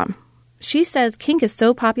pro-dom. She says kink is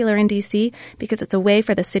so popular in D.C. because it's a way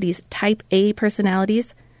for the city's type A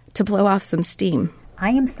personalities to blow off some steam. I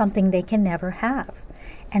am something they can never have.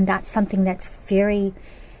 And that's something that's very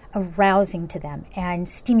arousing to them and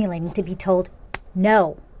stimulating to be told,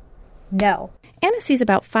 no, no. Anna sees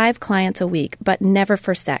about 5 clients a week, but never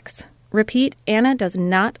for sex. Repeat, Anna does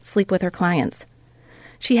not sleep with her clients.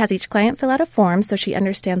 She has each client fill out a form so she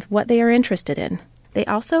understands what they are interested in. They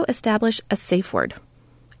also establish a safe word.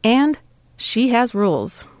 And she has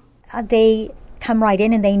rules. They come right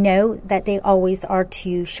in and they know that they always are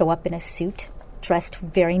to show up in a suit, dressed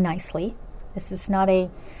very nicely. This is not a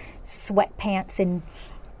sweatpants and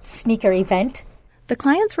sneaker event. The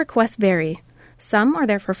clients' requests vary. Some are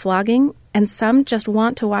there for flogging, and some just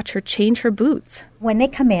want to watch her change her boots. When they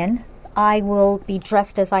come in, I will be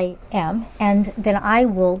dressed as I am, and then I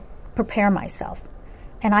will prepare myself.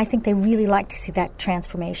 And I think they really like to see that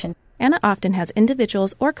transformation. Anna often has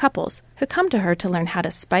individuals or couples who come to her to learn how to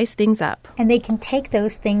spice things up. And they can take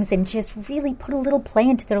those things and just really put a little play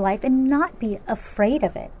into their life and not be afraid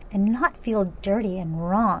of it and not feel dirty and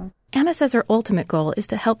wrong. Anna says her ultimate goal is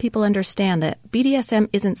to help people understand that BDSM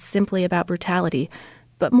isn't simply about brutality,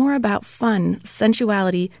 but more about fun,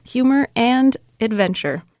 sensuality, humor, and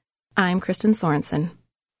adventure. I'm Kristen Sorensen.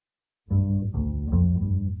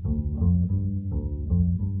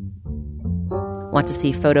 Want to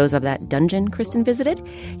see photos of that dungeon Kristen visited?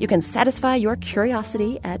 You can satisfy your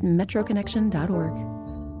curiosity at metroconnection.org.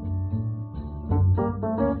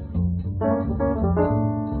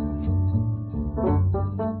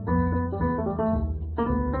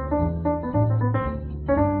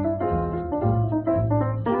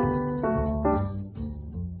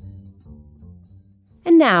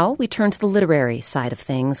 And now we turn to the literary side of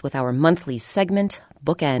things with our monthly segment,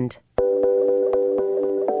 Bookend.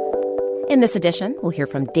 In this edition, we'll hear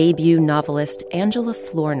from debut novelist Angela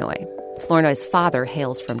Flournoy. Flournoy's father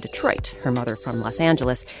hails from Detroit, her mother from Los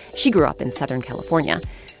Angeles. She grew up in Southern California.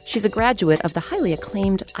 She's a graduate of the highly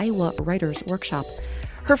acclaimed Iowa Writers' Workshop.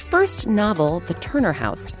 Her first novel, The Turner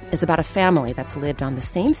House, is about a family that's lived on the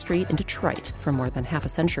same street in Detroit for more than half a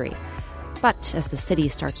century. But as the city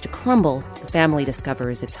starts to crumble, the family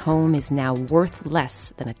discovers its home is now worth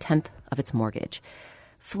less than a tenth of its mortgage.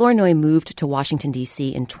 Flournoy moved to Washington,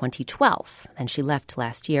 D.C. in 2012, and she left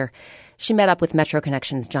last year. She met up with Metro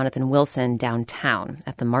Connection's Jonathan Wilson downtown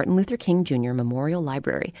at the Martin Luther King Jr. Memorial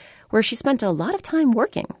Library, where she spent a lot of time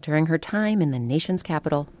working during her time in the nation's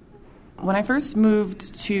capital. When I first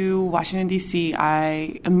moved to Washington, D.C.,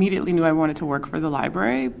 I immediately knew I wanted to work for the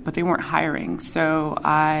library, but they weren't hiring. So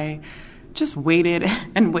I just waited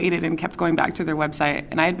and kept going back to their website.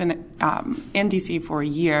 And I had been in D.C. for a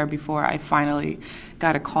year before I finally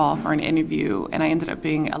got a call for an interview. And I ended up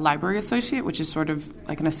being a library associate, which is sort of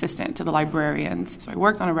like an assistant to the librarians. So I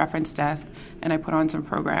worked on a reference desk, and I put on some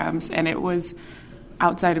programs. And it was,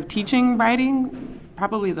 outside of teaching writing,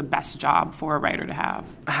 probably the best job for a writer to have.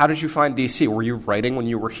 How did you find D.C.? Were you writing when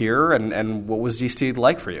you were here? And what was D.C.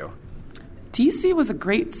 like for you? D.C. was a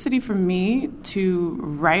great city for me to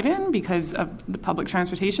write in because of the public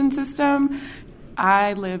transportation system.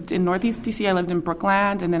 I lived in Northeast D.C. I lived in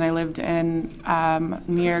Brookland, and then I lived in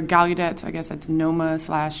near Gallaudet, so I guess that's Noma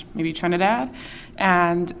 / maybe Trinidad.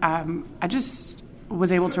 And I just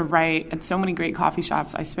was able to write at so many great coffee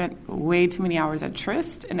shops. I spent way too many hours at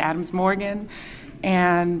Tryst and Adams Morgan,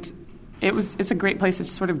 and it's a great place to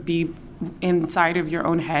just sort of be inside of your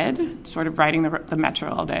own head, sort of writing the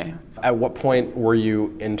Metro all day. At what point were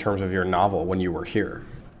you in terms of your novel when you were here?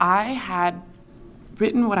 I had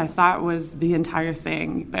written what I thought was the entire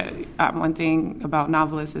thing. But one thing about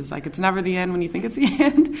novelists is it's never the end when you think it's the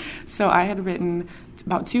end. So I had written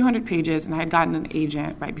about 200 pages, and I had gotten an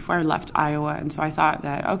agent right before I left Iowa. And so I thought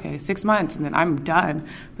that, okay, 6 months, and then I'm done.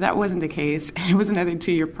 But that wasn't the case. It was another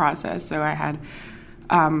 2-year process. So I had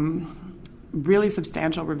really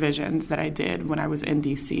substantial revisions that I did when I was in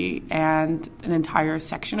D.C. and an entire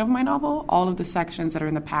section of my novel, all of the sections that are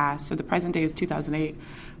in the past. So the present day is 2008.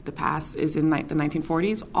 The past is in the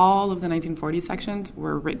 1940s. All of the 1940 sections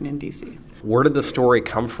were written in D.C. Where did the story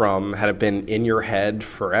come from? Had it been in your head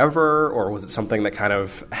forever, or was it something that kind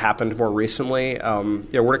of happened more recently? Where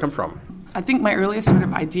did it come from? I think my earliest sort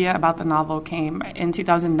of idea about the novel came in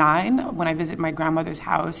 2009 when I visited my grandmother's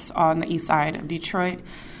house on the east side of Detroit.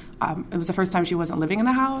 It was the first time she wasn't living in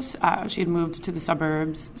the house. She had moved to the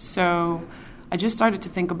suburbs. So I just started to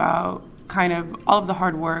think about kind of all of the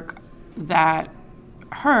hard work that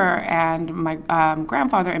her and my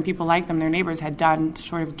grandfather and people like them, their neighbors, had done to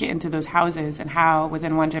sort of get into those houses, and how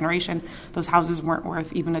within one generation those houses weren't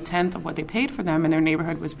worth even a tenth of what they paid for them, and their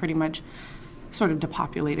neighborhood was pretty much sort of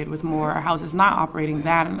depopulated with more houses not operating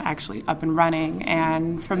than actually up and running.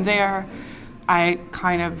 And from there, I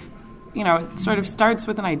kind of, it sort of starts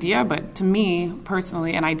with an idea, but to me,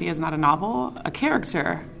 personally, an idea is not a novel. A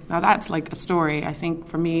character, now that's like a story. I think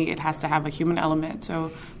for me, it has to have a human element.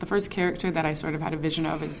 So the first character that I sort of had a vision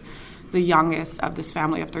of is the youngest of this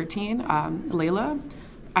family of 13, Layla.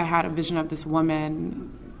 I had a vision of this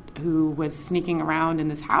woman who was sneaking around in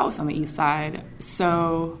this house on the east side.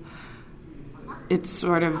 So it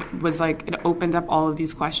sort of was it opened up all of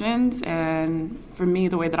these questions. And for me,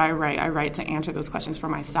 the way that I write to answer those questions for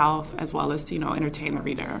myself as well as to, entertain the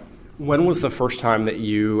reader. When was the first time that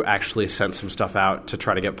you actually sent some stuff out to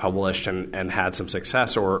try to get published and had some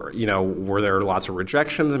success? Or, were there lots of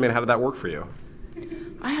rejections? I mean, how did that work for you?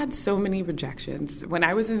 I had so many rejections. When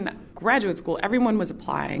I was in graduate school, everyone was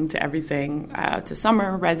applying to everything, to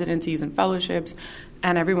summer residencies and fellowships,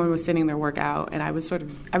 and everyone was sending their work out. And I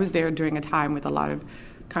was there during a time with a lot of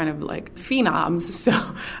kind of phenoms, so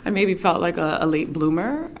I maybe felt like a late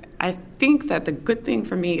bloomer. I think that the good thing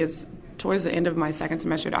for me is towards the end of my second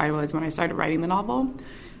semester at Iowa is when I started writing the novel.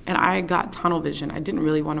 And I got tunnel vision. I didn't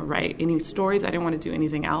really want to write any stories. I didn't want to do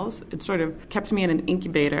anything else. It sort of kept me in an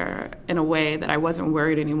incubator in a way that I wasn't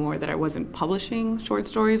worried anymore that I wasn't publishing short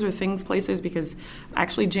stories or things places, because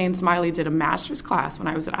actually Jane Smiley did a master's class when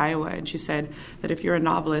I was at Iowa, and she said that if you're a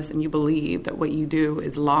novelist and you believe that what you do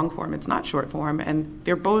is long form, it's not short form, and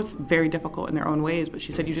they're both very difficult in their own ways, but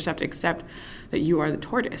she said you just have to accept that you are the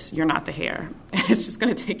tortoise, you're not the hare. It's just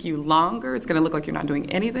going to take you longer. It's going to look like you're not doing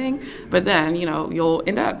anything, but then, you'll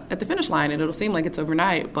end up at the finish line, and it'll seem like it's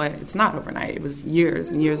overnight, but it's not overnight. It was years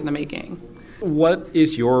and years in the making. What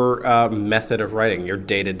is your method of writing, your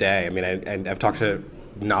day-to-day? I mean, I've talked to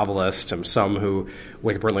novelists, some who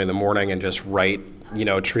wake up early in the morning and just write,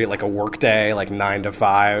 treat it like a work day, like 9 to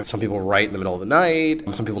 5. Some people write in the middle of the night.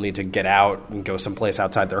 Some people need to get out and go someplace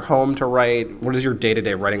outside their home to write. What does your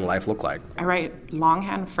day-to-day writing life look like? I write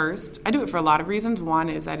longhand first. I do it for a lot of reasons. One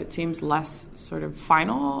is that it seems less sort of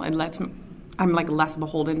final and I'm less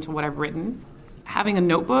beholden to what I've written. Having a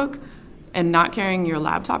notebook and not carrying your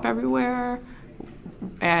laptop everywhere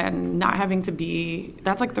and not having to be,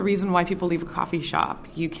 that's the reason why people leave a coffee shop.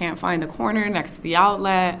 You can't find a corner next to the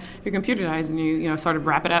outlet. Your computer dies and you sort of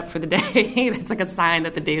wrap it up for the day. That's a sign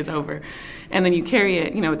that the day is over. And then you carry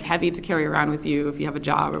it, it's heavy to carry around with you if you have a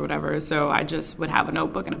job or whatever. So I just would have a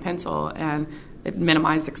notebook and a pencil, and it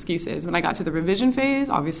minimized excuses. When I got to the revision phase,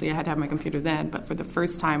 obviously I had to have my computer then, but for the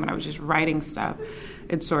first time when I was just writing stuff,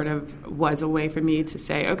 it sort of was a way for me to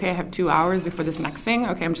say, okay, I have 2 hours before this next thing.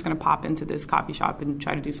 Okay, I'm just going to pop into this coffee shop and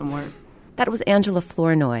try to do some work. That was Angela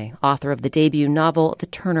Flournoy, author of the debut novel The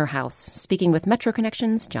Turner House, speaking with Metro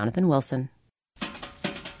Connections' Jonathan Wilson.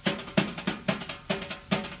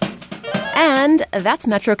 And that's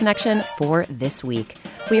Metro Connection for this week.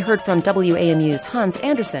 We heard from WAMU's Hans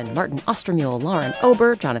Anderson, Martin Ostermule, Lauren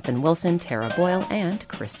Ober, Jonathan Wilson, Tara Boyle, and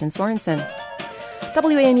Kristen Sorensen.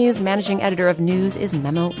 WAMU's managing editor of news is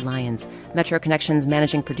Memo Lyons. Metro Connection's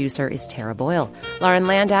managing producer is Tara Boyle. Lauren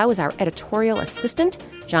Landau is our editorial assistant.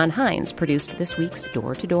 John Hines produced this week's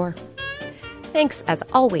Door to Door. Thanks, as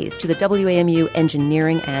always, to the WAMU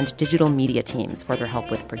engineering and digital media teams for their help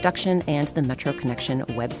with production and the Metro Connection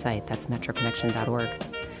website. That's metroconnection.org.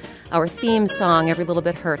 Our theme song, Every Little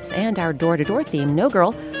Bit Hurts, and our door-to-door theme, No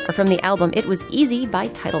Girl, are from the album It Was Easy by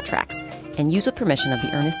Title Tracks, and used with permission of the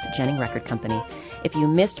Ernest Jennings Record Company. If you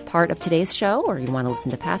missed part of today's show or you want to listen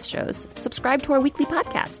to past shows, subscribe to our weekly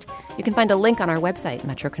podcast. You can find a link on our website,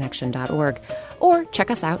 metroconnection.org, or check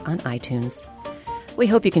us out on iTunes. We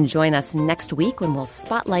hope you can join us next week when we'll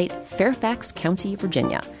spotlight Fairfax County,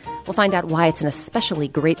 Virginia. We'll find out why it's an especially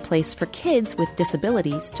great place for kids with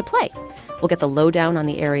disabilities to play. We'll get the lowdown on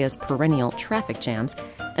the area's perennial traffic jams,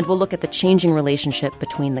 and we'll look at the changing relationship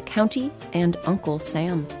between the county and Uncle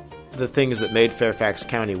Sam. The things that made Fairfax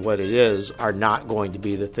County what it is are not going to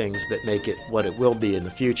be the things that make it what it will be in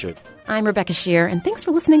the future. I'm Rebecca Shear, and thanks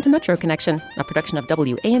for listening to Metro Connection, a production of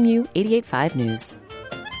WAMU 88.5 News.